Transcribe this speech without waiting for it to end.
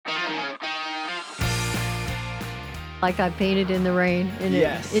Like I painted in the rain, and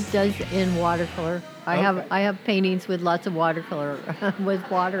Yes. it does in watercolor. I have paintings with lots of watercolor with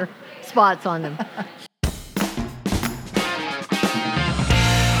water spots on them.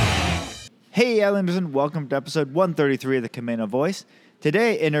 Hey Islanders, and welcome to episode 133 of the Camino Voice.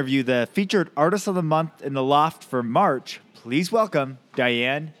 Today, interview the featured Artist of the Month in the Loft for March. Please welcome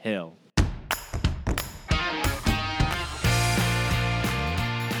Diane Hill.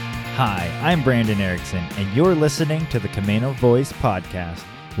 Hi, I'm Brandon Erickson, and you're listening to the Camino Voice podcast,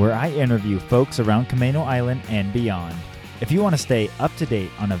 where I interview folks around Camino Island and beyond. If you want to stay up to date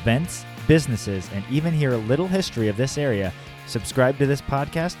on events, businesses, and even hear a little history of this area, subscribe to this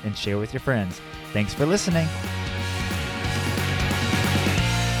podcast and share with your friends. Thanks for listening.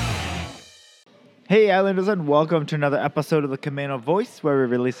 Hey Islanders, and welcome to another episode of the Camino Voice, where we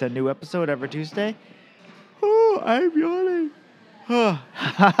release a new episode every Tuesday. Oh, I'm yawning. Now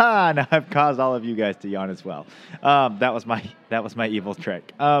I've caused all of you guys to yawn as well. That was my evil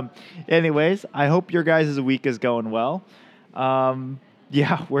trick. Anyways, I hope your guys' week is going well.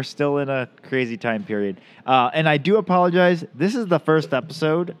 Yeah, we're still in a crazy time period. And I do apologize. This is the first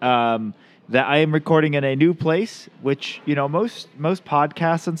episode that I am recording in a new place, which, you know, most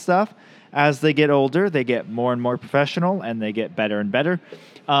podcasts and stuff, as they get older, they get more and more professional and they get better and better.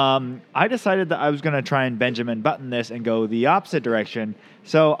 I decided that I was going to try and Benjamin Button this and go the opposite direction.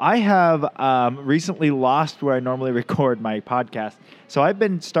 So I have recently lost where I normally record my podcast. So I've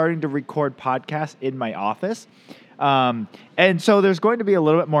been starting to record podcasts in my office. And so there's going to be a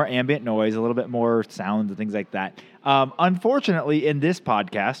little bit more ambient noise, a little bit more sounds and things like that. Unfortunately, in this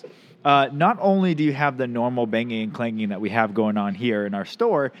podcast, not only do you have the normal banging and clanging that we have going on here in our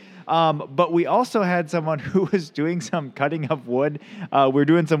store, but we also had someone who was doing some cutting of wood. We're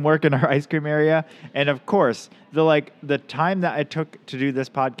doing some work in our ice cream area. And of course, the time that I took to do this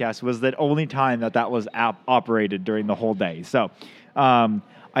podcast was the only time that was operated during the whole day. So I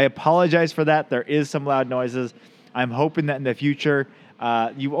apologize for that. There is some loud noises. I'm hoping that in the future,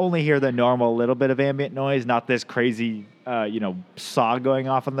 you only hear the normal little bit of ambient noise, not this crazy, saw going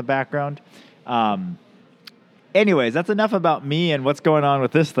off in the background. Anyways, that's enough about me and what's going on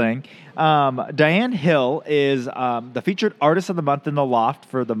with this thing. Diane Hill is the featured Artist of the Month in the Loft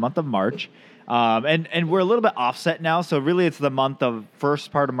for the month of March. And we're a little bit offset now, so really it's the month of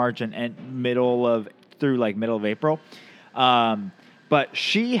first part of March and middle of April. But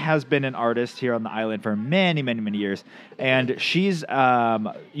she has been an artist here on the island for many, many, many years. And she's,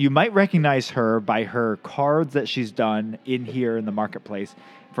 you might recognize her by her cards that she's done in here in the marketplace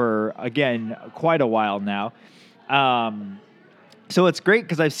for, again, quite a while now. So it's great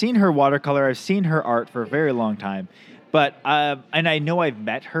because I've seen her watercolor. I've seen her art for a very long time. But, and I know I've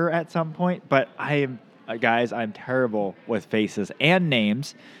met her at some point, but I'm terrible with faces and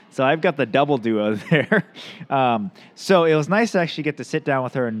names. So I've got the double duo there. So it was nice to actually get to sit down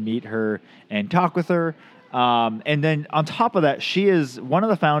with her and meet her and talk with her. And then on top of that, she is one of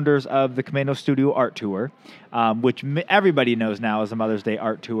the founders of the Camino Studio Art Tour, which everybody knows now as the Mother's Day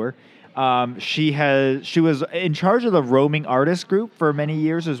Art Tour. She was in charge of the Roaming Artist Group for many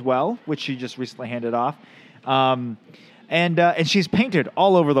years as well, which she just recently handed off. And she's painted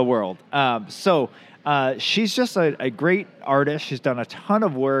all over the world. She's just a great artist. She's done a ton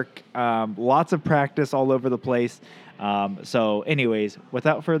of work, lots of practice all over the place. So anyways,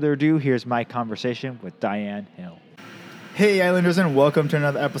 without further ado, here's my conversation with Diane Hill. Hey Islanders, and welcome to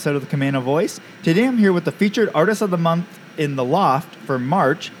another episode of the Camino Voice. Today I'm here with the featured Artist of the Month in the Loft for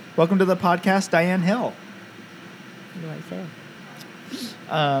March. Welcome to the podcast, Diane Hill. What do I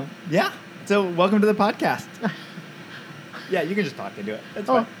say? Yeah. So welcome to the podcast. Yeah, you can just talk into it. That's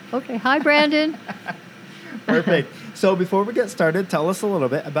fine. Okay. Hi, Brandon. Perfect. So before we get started, tell us a little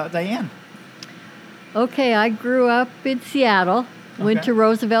bit about Diane. Okay, I grew up in Seattle, went to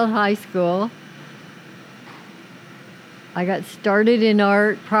Roosevelt High School. I got started in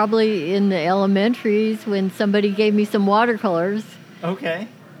art probably in the elementaries when somebody gave me some watercolors. Okay.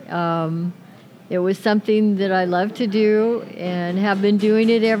 It was something that I loved to do and have been doing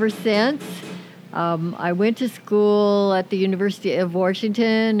it ever since. I went to school at the University of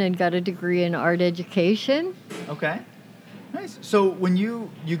Washington and got a degree in art education. Okay. Nice. So when you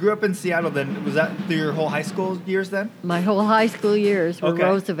grew up in Seattle, then was that through your whole high school years then? My whole high school years were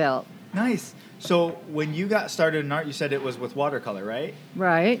Roosevelt. Nice. So when you got started in art, you said it was with watercolor, right?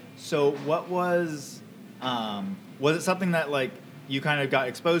 Right. So what was it something that you kind of got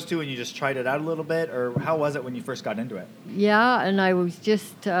exposed to and you just tried it out a little bit, or how was it when you first got into it? Yeah, and I was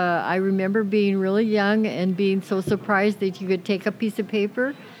just, I remember being really young and being so surprised that you could take a piece of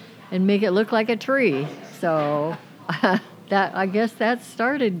paper and make it look like a tree. So I guess that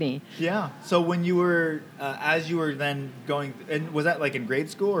started me. Yeah. So when you were, as you were then going, and was that like in grade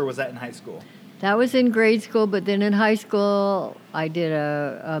school or was that in high school? That was in grade school, but then in high school, I did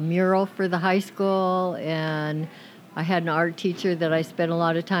a mural for the high school, and I had an art teacher that I spent a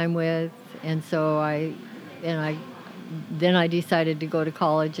lot of time with, and so then I decided to go to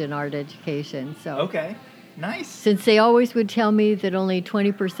college in art education. So Okay. Nice. since they always would tell me that only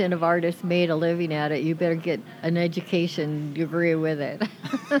 20% of artists made a living at it, you better get an education degree with it.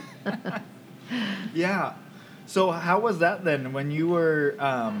 Yeah. So how was that then when you were,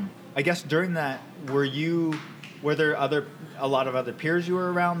 I guess during that, were there a lot of other peers you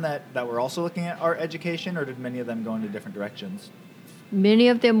were around that were also looking at art education, or did many of them go into different directions? Many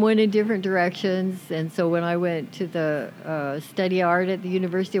of them went in different directions, and so when I went to the study art at the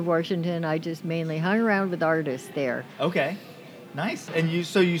University of Washington, I just mainly hung around with artists there. Okay. Nice. And you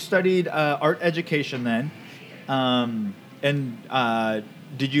studied art education then, and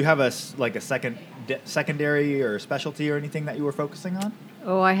did you have a secondary or specialty or anything that you were focusing on?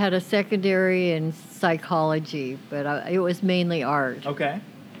 Oh, I had a secondary in psychology, but it was mainly art. Okay.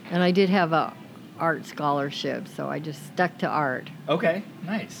 And I did have a art scholarship, so I just stuck to art. Okay.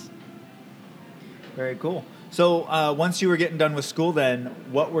 Nice. Very cool. So once you were getting done with school, then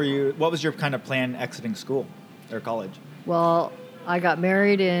what was your kind of plan exiting school or college? Well, I got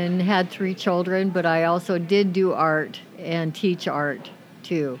married and had 3 children, but I also did do art and teach art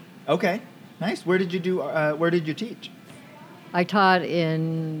too. Okay. Nice. Where did you teach? I taught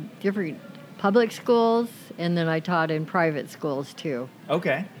in different public schools, and then I taught in private schools too.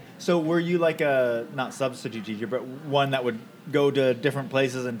 Okay. So were you like a, not substitute teacher, but one that would go to different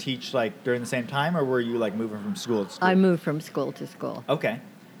places and teach like during the same time, or were you like moving from school to school? I moved from school to school. Okay.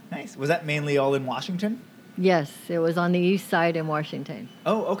 Nice. Was that mainly all in Washington? Yes, it was on the east side in Washington.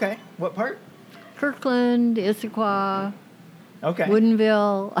 Oh, okay. What part? Kirkland, Issaquah, Okay.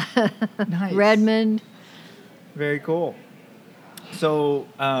 Woodinville, Nice. Redmond. Very cool. So,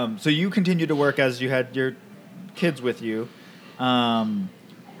 so you continued to work as you had your kids with you.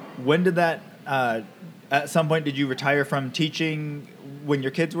 When did that? At some point, did you retire from teaching when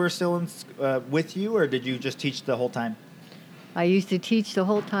your kids were still with you, or did you just teach the whole time? I used to teach the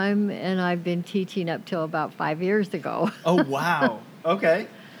whole time, and I've been teaching up till about 5 years ago. Oh, wow. Okay.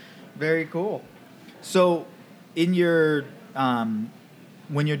 Very cool. So, in your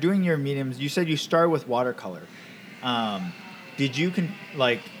when you're doing your mediums, you said you start with watercolor. Did you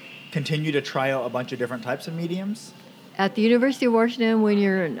continue to try out a bunch of different types of mediums? At the University of Washington, when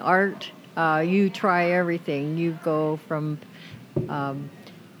you're in art, you try everything. You go from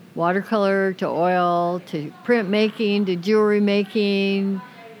watercolor to oil to print making to jewelry making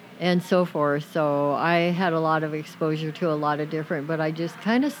and so forth. So I had a lot of exposure to a lot of different, but I just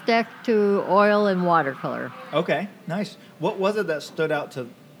kind of stuck to oil and watercolor. Okay, nice. What was it that stood out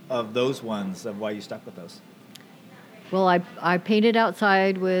of those ones, of why you stuck with those? Well, I painted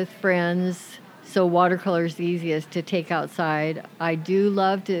outside with friends, so watercolor is the easiest to take outside. I do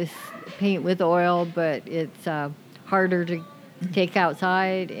love to paint with oil, but it's harder to take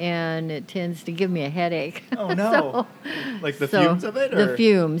outside, and it tends to give me a headache. Oh, no. Like the fumes of it? Or? The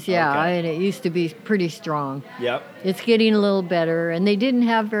fumes, yeah. Okay. And it used to be pretty strong. Yep. It's getting a little better, and they didn't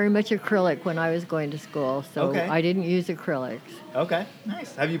have very much acrylic when I was going to school, so Okay. I didn't use acrylics. Okay,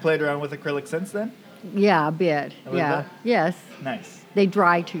 nice. Have you played around with acrylic since then? Yeah, a bit. A little Yeah. bit? Yes. Nice. They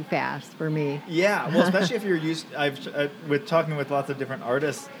dry too fast for me. Yeah, well, especially if you're used. With talking with lots of different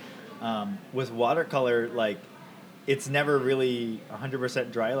artists, with watercolor, like it's never really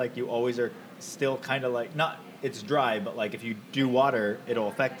 100% dry. Like you always are still kind of like not. It's dry, but like if you do water, it'll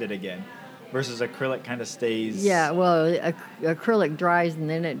affect it again. Versus acrylic kind of stays. Yeah, well, acrylic dries and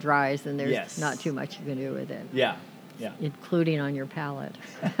then it dries, and there's Yes. not too much you can do with it, Yeah. Yeah. including on your palette.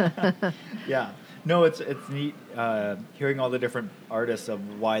 Yeah. No, it's neat hearing all the different artists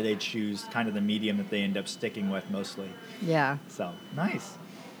of why they choose kind of the medium that they end up sticking with mostly. Yeah. So nice.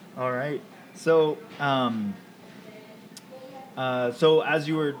 All right. So so as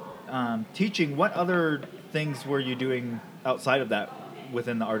you were teaching, what other things were you doing outside of that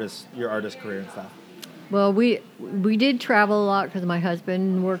within your artist career and stuff? Well, we did travel a lot because my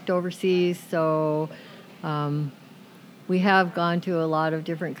husband worked overseas, so we have gone to a lot of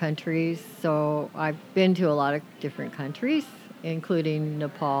different countries. So I've been to a lot of different countries, including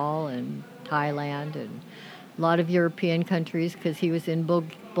Nepal and Thailand and a lot of European countries, because he was in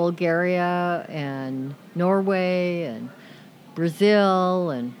Bulgaria and Norway and Brazil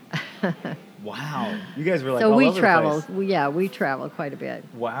and Wow, you guys were like so all we over travel. the place. We travel quite a bit.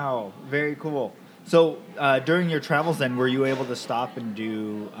 Wow, very cool. So during your travels, then, were you able to stop and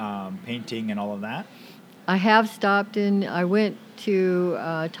do painting and all of that? I have stopped in. I went to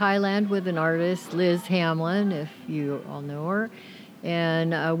Thailand with an artist, Liz Hamlin, if you all know her,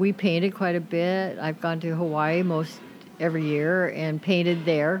 and we painted quite a bit. I've gone to Hawaii most every year and painted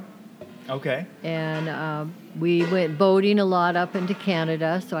there. Okay. And we went boating a lot up into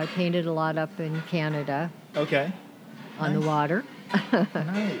Canada, so I painted a lot up in Canada Okay. on the water.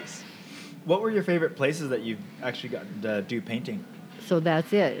 Nice. What were your favorite places that you've actually gotten to do painting? So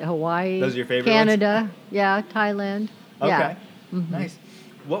that's it. Hawaii, Those are your favorite Canada, yeah, Thailand. Okay. Yeah. Mm-hmm. Nice.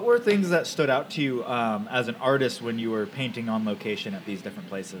 What were things that stood out to you as an artist when you were painting on location at these different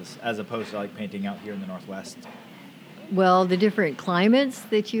places, as opposed to like painting out here in the Northwest? Well, the different climates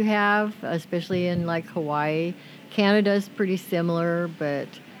that you have, especially in like Hawaii. Canada's pretty similar, but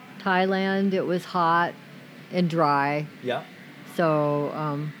Thailand, it was hot and dry. Yeah.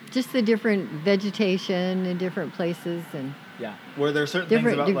 So just the different vegetation in different places. And Yeah. Were there certain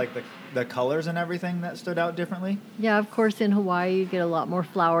things about like the colors and everything that stood out differently? yeah, of course, in Hawaii, you get a lot more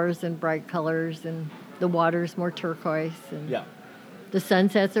flowers and bright colors, and the water's more turquoise. And Yeah. the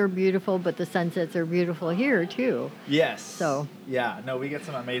sunsets are beautiful, but the sunsets are beautiful here, too. Yes. So. Yeah. No, we get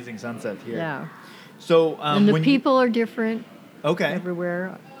some amazing sunsets here. Yeah. So. And the people are different Okay.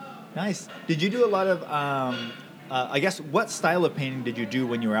 everywhere. Nice. Did you do a lot of, I guess, what style of painting did you do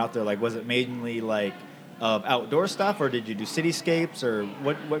when you were out there? Like, was it mainly like outdoor stuff, or did you do cityscapes, or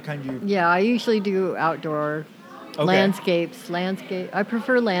what kind you? Yeah, I usually do outdoor landscapes. I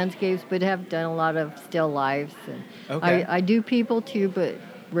prefer landscapes, but have done a lot of still lifes. And Okay. I do people too, but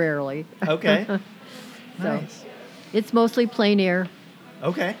rarely. Okay. So Nice. it's mostly plein air,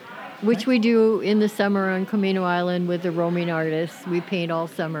 Okay. which we do in the summer on Camino Island with the roaming artists. We paint all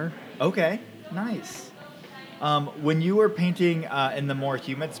summer. Okay. Nice. When you were painting in the more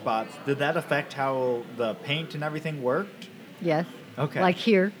humid spots, did that affect how the paint and everything worked? Yes. Okay. Like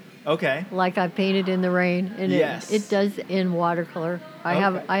here, Okay. like I painted in the rain, and Yes. it does in watercolor. I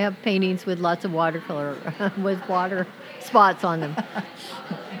Okay. have paintings with lots of watercolor with water spots on them.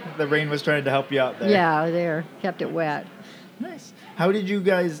 The rain was trying to help you out there. Yeah, there kept it wet. Nice. How did you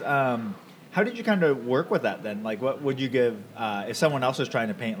guys? How did you kind of work with that then? Like, what would you give if someone else was trying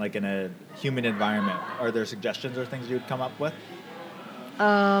to paint like in a humid environment? Are there suggestions or things you would come up with?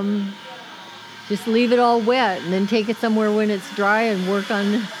 Just leave it all wet and then take it somewhere when it's dry and work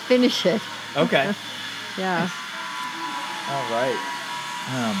on finish it. Okay. Yeah. All right.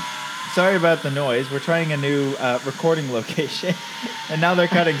 Sorry about the noise. We're trying a new recording location, and now they're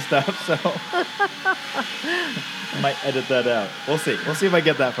cutting stuff, so I might edit that out. We'll see. We'll see if I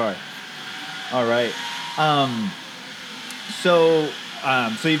get that far. All right. So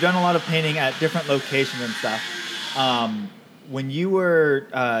you've done a lot of painting at different locations and stuff. When you were,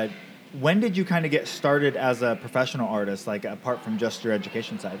 when did you kind of get started as a professional artist, like apart from just your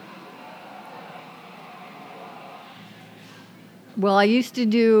education side? Well, I used to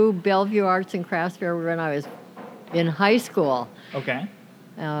do Bellevue Arts and Crafts Fair when I was in high school. Okay.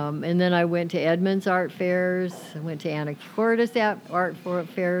 And then I went to Edmonds Art Fairs. I went to Anacortes Art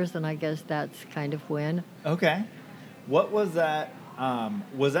Fairs, and I guess that's kind of when. Okay. What was that?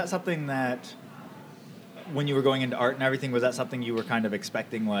 Was that something that, when you were going into art and everything, was that something you were kind of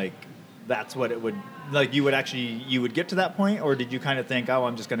expecting, like, that's what it would, like, you would get to that point, or did you kind of think, oh,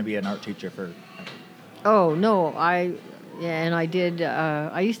 I'm just going to be an art teacher for... Oh, no, I did,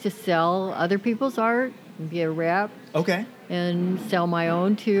 I used to sell other people's art and be a rep. Okay. And sell my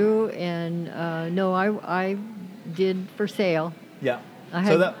own too, and no, I did for sale. Yeah. I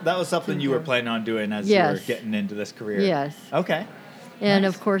So had that was something you were planning on doing as Yes. you were getting into this career? Yes. Okay. And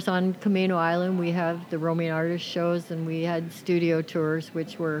Nice. of course, on Camino Island, we have the roaming artist shows, and we had studio tours,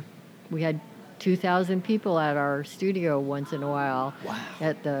 we had 2,000 people at our studio once in a while. Wow.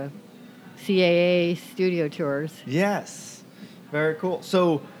 At the CAA studio tours. Yes. Very cool.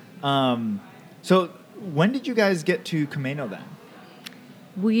 So, when did you guys get to Camino then?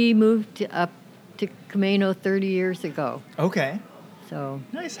 We moved up to Camino 30 years ago. Okay. So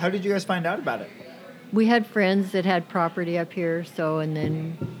Nice. How did you guys find out about it? we had friends that had property up here, and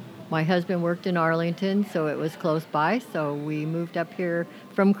then my husband worked in Arlington, so it was close by, so we moved up here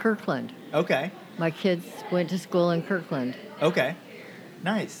from Kirkland. Okay. My kids went to school in Kirkland. Okay.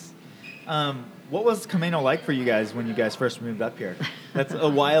 Nice. What was Camino like for you guys when you guys first moved up here? That's a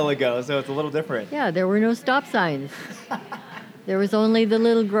while ago, so it's a little different. Yeah, there were no stop signs. There was only the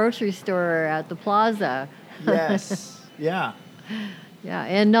little grocery store at the plaza. Yes. Yeah. Yeah,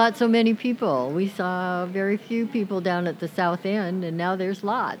 and not so many people. We saw very few people down at the south end, and now there's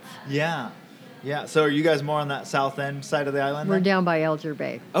lots. Yeah. Yeah. So are you guys more on that south end side of the island We're then? down by Elger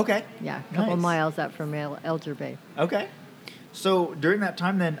Bay. Okay. Yeah, a couple Nice. miles up from Elger Bay. Okay. So during that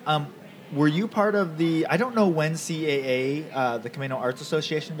time then, were you part of the? I don't know when CAA, the Camino Arts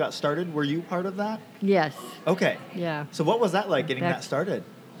Association, got started. Were you part of that? Yes. Okay. Yeah. So what was that like getting that started?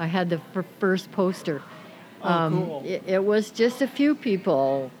 I had the first poster. Oh, cool. It was just a few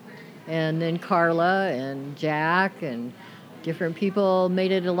people, and then Carla and Jack and different people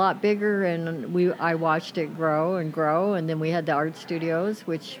made it a lot bigger, and I watched it grow and grow, and then we had the art studios,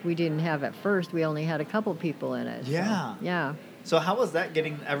 which we didn't have at first. We only had a couple people in it. Yeah. So, yeah. So how was that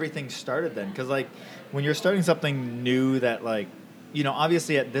getting everything started then? Because like when you're starting something new that like, you know,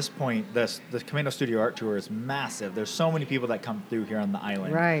 obviously at this point the Camino Studio Art Tour is massive. There's so many people that come through here on the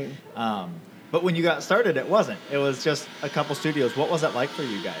island. Right. But when you got started, it wasn't. It was just a couple studios. What was that like for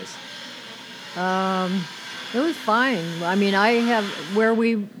you guys? It was fine. I mean, I have where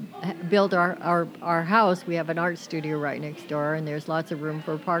we built our house. We have an art studio right next door, and there's lots of room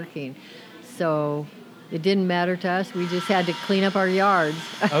for parking. So it didn't matter to us. We just had to clean up our yards.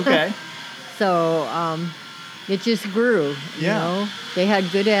 Okay. So it just grew. Yeah. You know, they had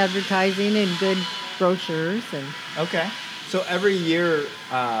good advertising and good brochures, and Okay. So every year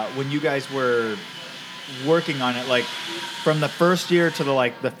when you guys were working on it, like from the first year to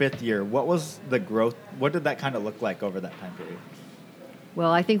the fifth year, what was the growth? What did that kind of look like over that time period?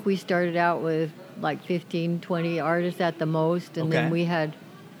 well, I think we started out with like 15, 20 artists at the most, and then Okay. we had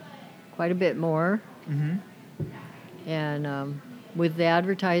quite a bit more. Mm-hmm. And with the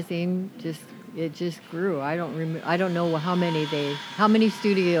advertising, it just grew. I don't know how many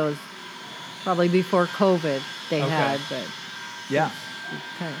studios, probably before COVID they Okay. had, but Yeah.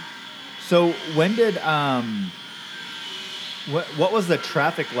 kind of. So when did what was the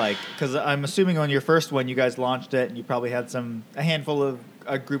traffic like? Because I'm assuming on your first one you guys launched it and you probably had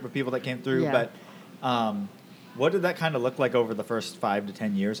a group of people that came through. Yeah. But what did that kind of look like over the first 5 to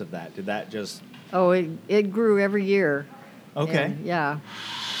 10 years of that? Did that just Oh, it grew every year. okay? And, yeah.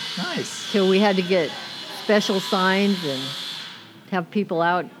 Nice. Till we had to get special signs and have people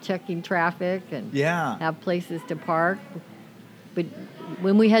out checking traffic and Yeah. have places to park. But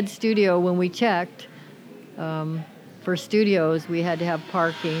when we checked for studios, we had to have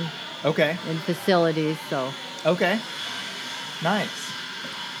parking Okay. and facilities. So Okay. Nice.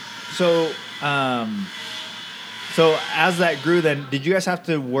 So, so as that grew, then did you guys have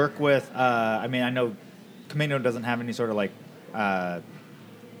to work with? I mean, I know Camino doesn't have any sort of like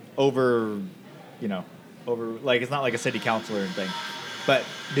over like it's not like a city council or anything. But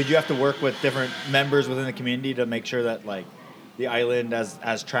did you have to work with different members within the community to make sure that like the island,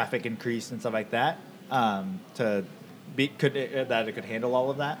 as traffic increased and stuff like that, that it could handle all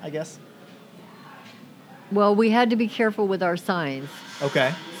of that? I guess. well, we had to be careful with our signs.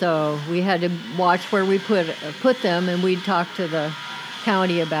 Okay. So we had to watch where we put them, and we'd talk to the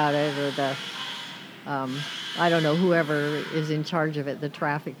county about it, or the I don't know, whoever is in charge of it, the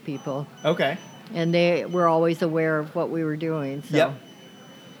traffic people, Okay. and they were always aware of what we were doing. So. Yep.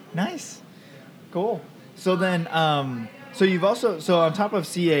 Nice. Cool. So then, so on top of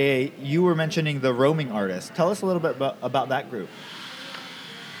CAA, you were mentioning the roaming artists. Tell us a little bit about that group.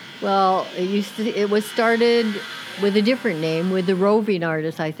 Well, it was started with a different name, with the roving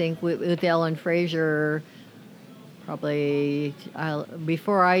artists, I think, with Ellen Fraser, probably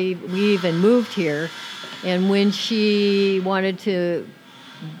before we even moved here. And when she wanted to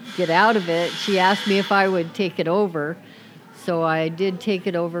get out of it, she asked me if I would take it over. So I did take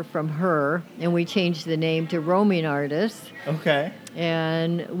it over from her, and we changed the name to Roaming Artists. Okay.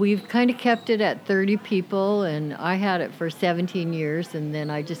 And we've kind of kept it at 30 people, and I had it for 17 years, and then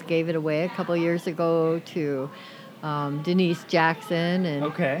I just gave it away a couple years ago to Denise Jackson and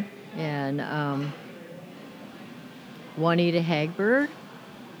Okay. Juanita Hagberg.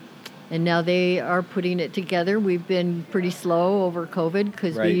 And now they are putting it together. We've been pretty slow over COVID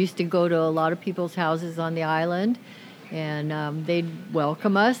because Right. we used to go to a lot of people's houses on the island, and they'd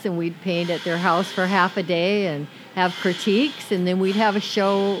welcome us, and we'd paint at their house for half a day and have critiques, and then we'd have a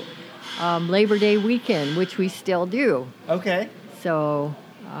show Labor Day weekend, which we still do. Okay. So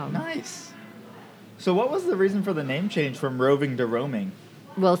Nice. So what was the reason for the name change from roving to roaming?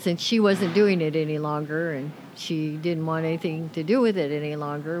 well, since she wasn't doing it any longer and she didn't want anything to do with it any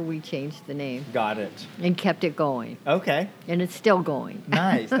longer, we changed the name Got it. and kept it going. Okay. And it's still going.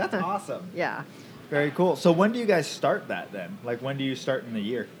 Nice. That's awesome. Yeah. Very cool. So when do you guys start that then? Like when do you start in the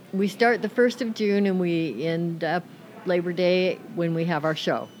year? We start the 1st of June and we end up Labor Day when we have our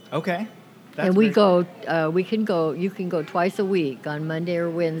show. Okay. And we go, you can go twice a week on Monday or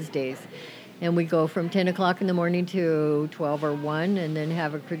Wednesdays. And we go from 10 o'clock in the morning to 12 or 1 and then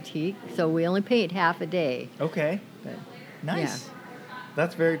have a critique. So we only paint half a day. Okay. But, Nice.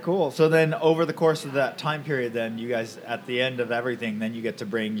 That's very cool. So then over the course of that time period, then you guys, at the end of everything, then you get to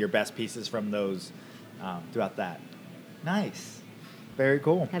bring your best pieces from those throughout that. Nice. Very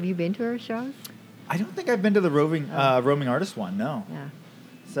cool. Have you been to our shows? I don't think I've been to the roaming artist one, no. Yeah.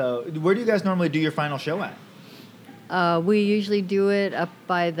 So where do you guys normally do your final show at? We usually do it up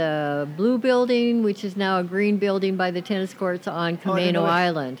by the blue building, which is now a green building by the tennis courts on Camano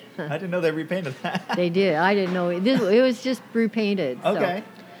Island. I didn't know they repainted that. They did. I didn't know. It was just repainted. Okay.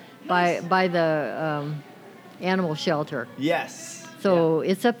 So, by the animal shelter. Yes. So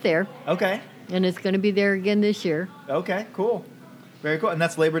it's up there. Okay. And it's going to be there again this year. Okay, cool. Very cool. And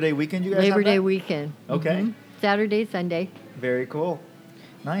that's Labor Day weekend you guys Labor have that? Day weekend. Okay. Mm-hmm. Saturday, Sunday. Very cool.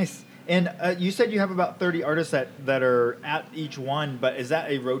 Nice. And you said you have about 30 artists that are at each one, but is that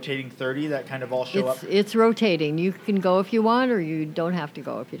a rotating 30 that kind of all show up? It's rotating. You can go if you want, or you don't have to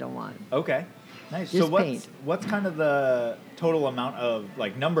go if you don't want. Okay. Nice. Just so paint. what's kind of the total amount of,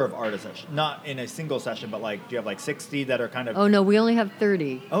 like, number of artists, not in a single session, but, like, do you have, like, 60 that are kind of... Oh, no, we only have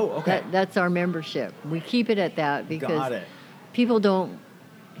 30. Oh, okay. That's our membership. We keep it at that because Got it. people don't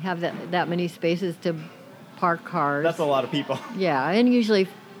have that many spaces to park cars. That's a lot of people. Yeah, and usually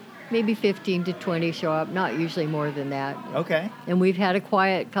maybe 15 to 20 show up, not usually more than that. Okay. And we've had a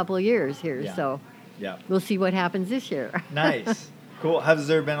quiet couple of years here, so yeah, we'll see what happens this year. Nice. Cool. Has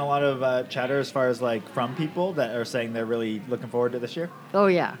there been a lot of chatter as far as, like, from people that are saying they're really looking forward to this year? Oh,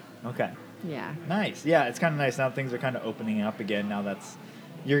 yeah. Okay. Yeah. Nice. Yeah, it's kind of nice now. Things are kind of opening up again. Now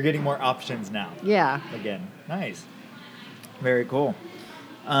you're getting more options now. Yeah. Again. Nice. Very cool.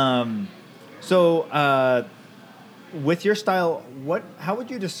 So with your style, how would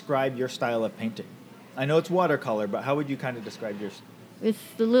you describe your style of painting? I know it's watercolor, but how would you kind of describe yours? It's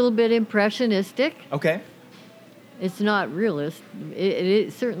a little bit impressionistic. Okay. It's not realist.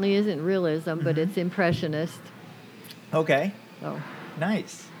 It certainly isn't realism, but it's impressionist. Okay. So.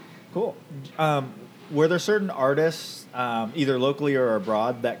 Nice. Cool. Were there certain artists, either locally or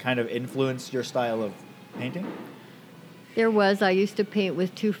abroad, that kind of influenced your style of painting? There was. I used to paint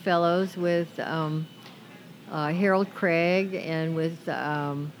with two fellows, with Harold Craig and with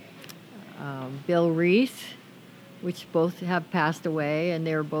Bill Reese, which both have passed away, and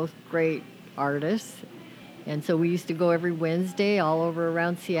they were both great artists. And so we used to go every Wednesday all over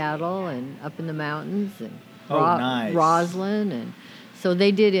around Seattle and up in the mountains and nice. Roslyn. And so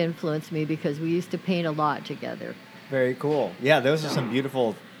they did influence me because we used to paint a lot together. Very cool. Yeah, those are some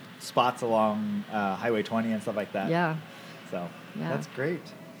beautiful spots along Highway 20 and stuff like that. Yeah. So Yeah. that's great.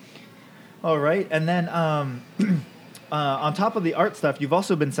 All right. And then on top of the art stuff, you've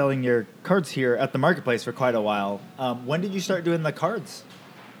also been selling your cards here at the marketplace for quite a while. When did you start doing the cards?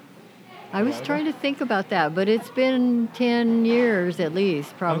 I was trying to think about that, but it's been 10 years at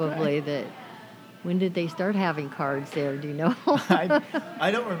least, probably, that... When did they start having cards there? Do you know? I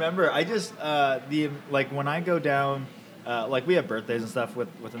don't remember. I just, when I go down, we have birthdays and stuff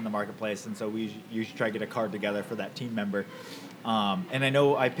within the marketplace, and so we usually try to get a card together for that team member. And I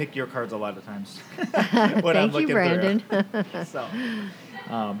know I pick your cards a lot of times when I'm looking through. Thank you, Brandon. So,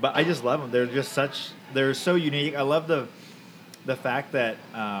 but I just love them. They're so unique. I love the fact that,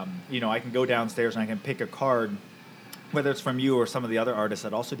 I can go downstairs and I can pick a card, whether it's from you or some of the other artists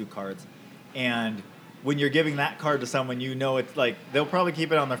that also do cards. And when you're giving that card to someone, it's like they'll probably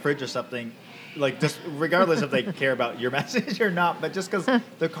keep it on their fridge or something, like just regardless if they care about your message or not. But just because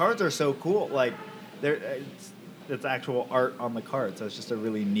the cards are so cool, like it's actual art on the card, so it's just a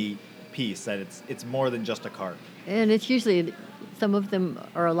really neat piece that it's more than just a card. And it's usually some of them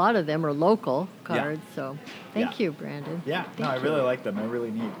or a lot of them are local cards. Yeah. So thank you, Brandon. Yeah, I really like them. They're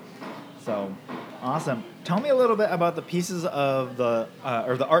really neat. So awesome. Tell me a little bit about the pieces of the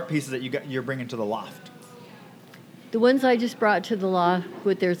art pieces that you're bringing to the loft. The ones I just brought to the loft,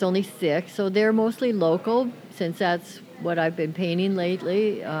 there's only 6, so they're mostly local, since that's what I've been painting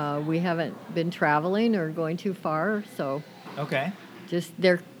lately. We haven't been traveling or going too far, so okay. Just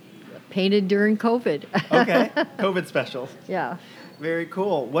they're painted during COVID. Okay, COVID specials. Yeah. Very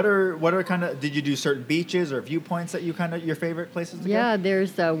cool. What are kind of, did you do certain beaches or viewpoints that your favorite places to go? Yeah,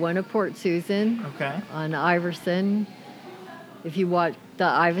 there's one at Port Susan. Okay. On Iverson. If you walk the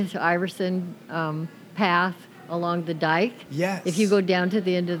Iverson path along the dike. Yes. If you go down to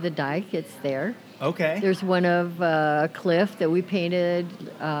the end of the dike, it's there. Okay. There's one of a cliff that we painted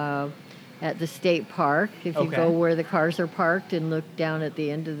at the state park. If you go where the cars are parked and look down at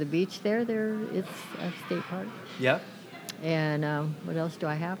the end of the beach there it's a state park. Yep. And what else do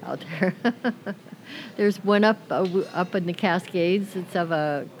I have out there? There's one up in the Cascades. It's of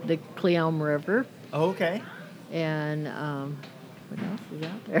the Cleom River. Oh, okay. And What else is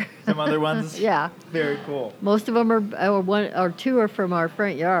out there? Some other ones? Yeah. Very cool. Most of them are one or two are from our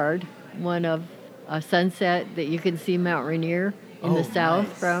front yard. One of a sunset that you can see Mount Rainier in the south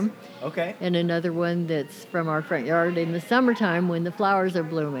nice. from. Okay. And another one that's from our front yard in the summertime when the flowers are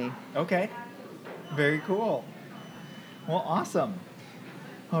blooming. Okay. Very cool. Well, awesome.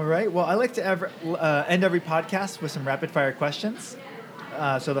 All right. Well, I like to end every podcast with some rapid fire questions.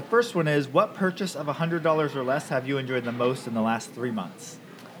 So the first one is, what purchase of $100 or less have you enjoyed the most in the last 3 months?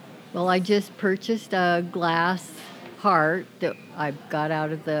 Well, I just purchased a glass heart that I got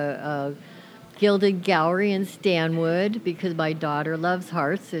out of the Gilded Gallery in Stanwood because my daughter loves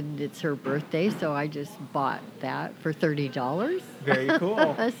hearts and it's her birthday, so I just bought that for $30. Very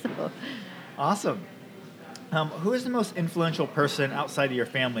cool. So, Awesome. Who is the most influential person outside of your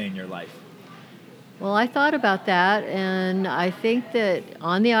family in your life? well, I thought about that, and I think that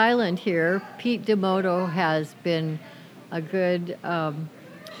on the island here, Pete D'Amoto has been a good,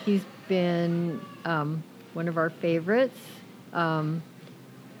 he's been one of our favorites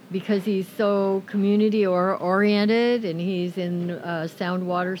because he's so community-oriented, and he's in Sound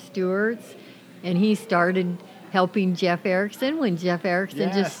Water Stewards, and he started helping Jeff Erickson when Jeff Erickson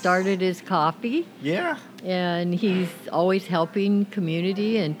Yes. just started his coffee. Yeah. And he's always helping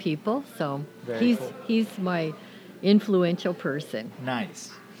community and people, so Very cool. he's my influential person. Nice.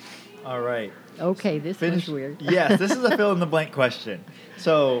 All right. Okay, this Finish. was weird. Yes, this is a fill in the blank question.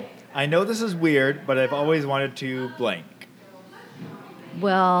 So I know this is weird, but I've always wanted to blank.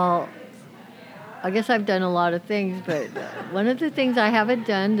 Well, I guess I've done a lot of things, but one of the things I haven't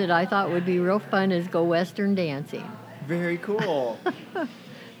done that I thought would be real fun is go Western dancing. Very cool.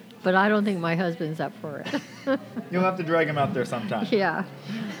 But I don't think my husband's up for it. You'll have to drag him out there sometime. Yeah.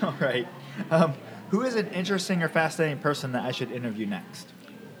 All right. Who is an interesting or fascinating person that I should interview next?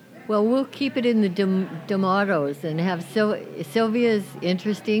 Well, we'll keep it in the D'Amatos and have Sylvia's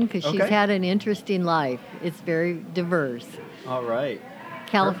interesting because she's Okay. had an interesting life. It's very diverse. All right.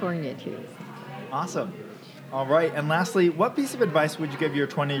 California, too. Awesome. All right. And lastly, what piece of advice would you give your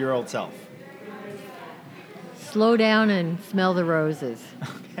 20-year-old self? Slow down and smell the roses.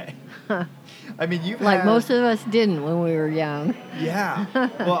 Okay. I mean, you've Like had, most of us didn't when we were young. Yeah.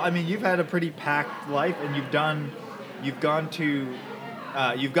 Well, I mean, you've had a pretty packed life, and you've gotten to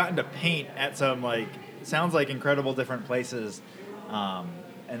paint at some sounds like incredible different places,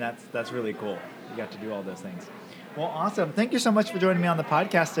 and that's really cool. You got to do all those things. Well, awesome. Thank you so much for joining me on the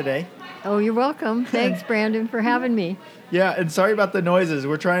podcast today. Oh, you're welcome. Thanks, Brandon, for having me. Yeah, and sorry about the noises.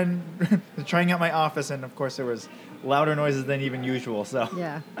 We're trying out my office, and of course there was louder noises than even usual. So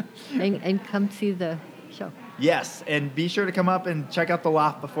Yeah. And come see the show. yes, and be sure to come up and check out the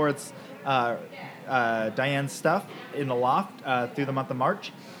loft before it's Diane's stuff in the loft through the month of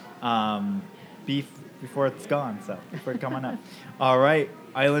March. Before it's gone, so before it coming up. All right,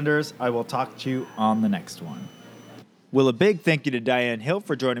 Islanders, I will talk to you on the next one. Well, a big thank you to Diane Hill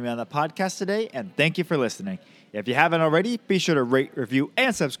for joining me on the podcast today, and thank you for listening. If you haven't already, be sure to rate, review,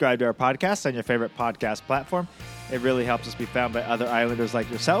 and subscribe to our podcast on your favorite podcast platform. It really helps us be found by other Islanders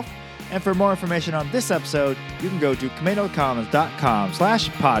like yourself. And for more information on this episode, you can go to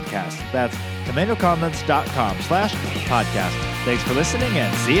CaminoCommons.com/podcast. That's CaminoCommons.com/podcast. Thanks for listening,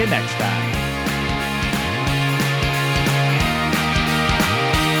 and see you next time.